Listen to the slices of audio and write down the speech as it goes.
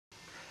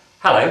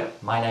Hello,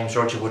 my name's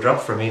Roger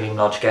Woodroffe from Elim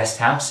Lodge Guest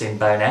House in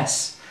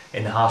Bowness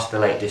in the heart of the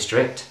Lake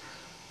District,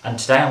 and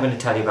today I'm going to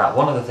tell you about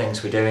one of the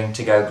things we're doing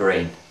to go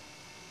green.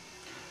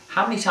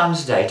 How many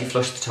times a day do you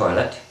flush the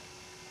toilet?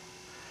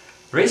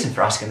 The reason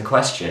for asking the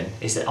question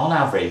is that on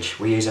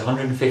average we use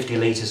 150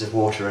 litres of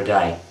water a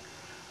day,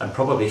 and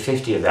probably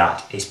 50 of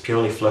that is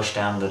purely flushed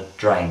down the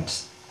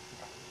drains.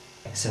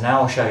 So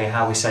now I'll show you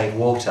how we save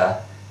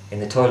water in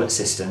the toilet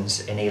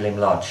systems in Elim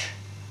Lodge.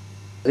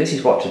 This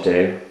is what to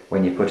do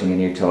when you're putting a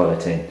new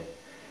toilet in.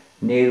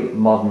 New,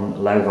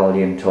 modern, low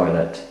volume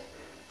toilet.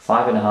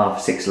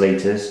 5.5–6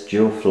 litres,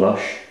 dual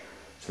flush,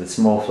 so the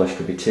small flush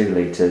could be 2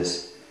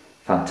 litres.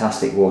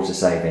 Fantastic water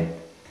saving.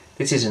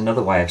 This is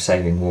another way of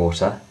saving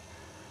water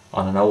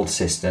on an old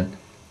cistern.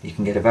 You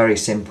can get a very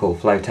simple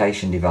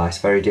flotation device,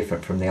 very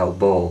different from the old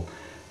ball,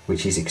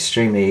 which is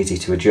extremely easy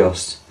to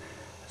adjust.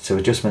 So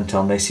adjustment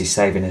on this is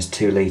saving us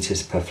 2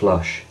 litres per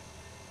flush.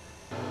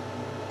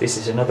 This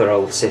is another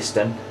old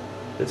cistern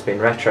that's been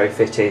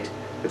retrofitted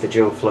with a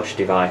dual flush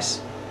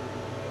device,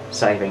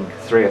 saving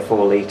 3 or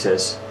 4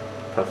 litres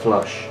per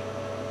flush.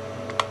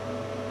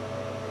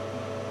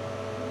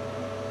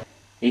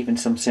 Even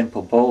some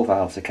simple ball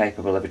valves are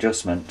capable of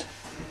adjustment.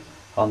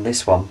 On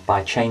this one,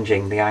 by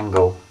changing the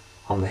angle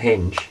on the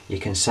hinge, you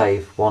can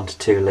save 1 to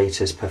 2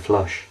 litres per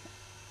flush.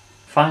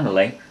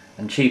 Finally,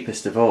 and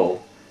cheapest of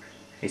all,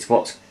 is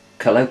what's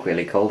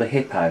colloquially called a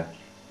hippo.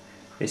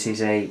 This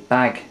is a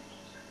bag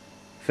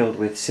filled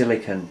with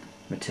silicone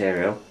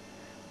material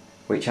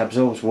which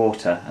absorbs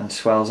water and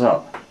swells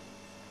up.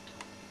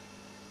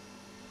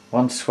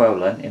 Once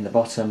swollen, in the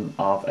bottom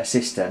of a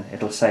cistern,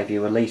 it'll save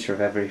you a litre of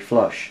every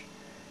flush.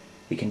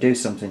 You can do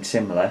something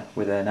similar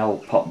with an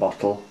old pop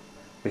bottle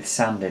with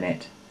sand in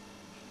it.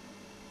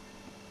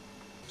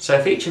 So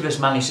if each of us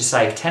managed to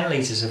save 10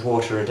 litres of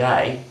water a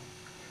day,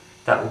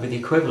 that would be the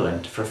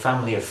equivalent for a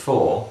family of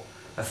 4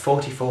 of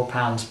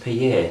 £44 per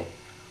year.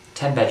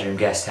 10-bedroom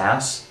guest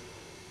house,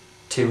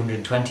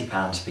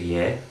 £220 per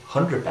year.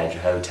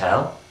 100-bedroom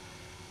hotel,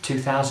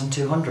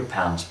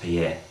 £2,200 per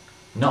year.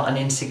 Not an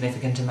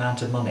insignificant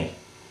amount of money.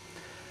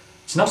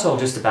 It's not all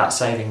just about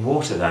saving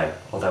water though,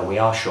 although we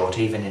are short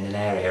even in an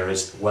area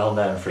as well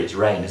known for its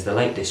rain as the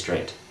Lake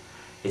District.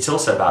 It's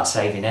also about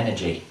saving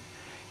energy.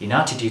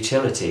 United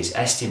Utilities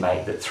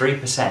estimate that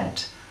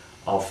 3%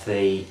 of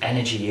the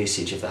energy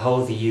usage of the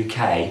whole of the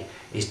UK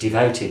is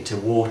devoted to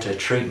water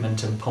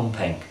treatment and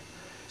pumping.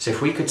 So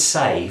if we could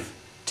save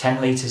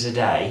 10 litres a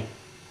day,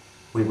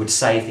 we would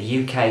save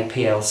the UK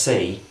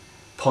PLC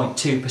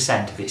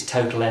 0.2% of its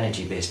total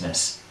energy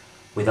business,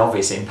 with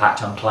obvious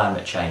impact on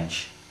climate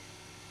change.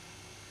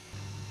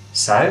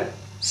 So,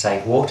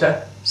 save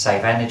water,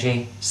 save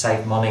energy,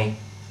 save money,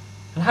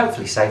 and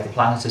hopefully save the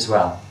planet as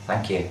well.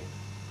 Thank you.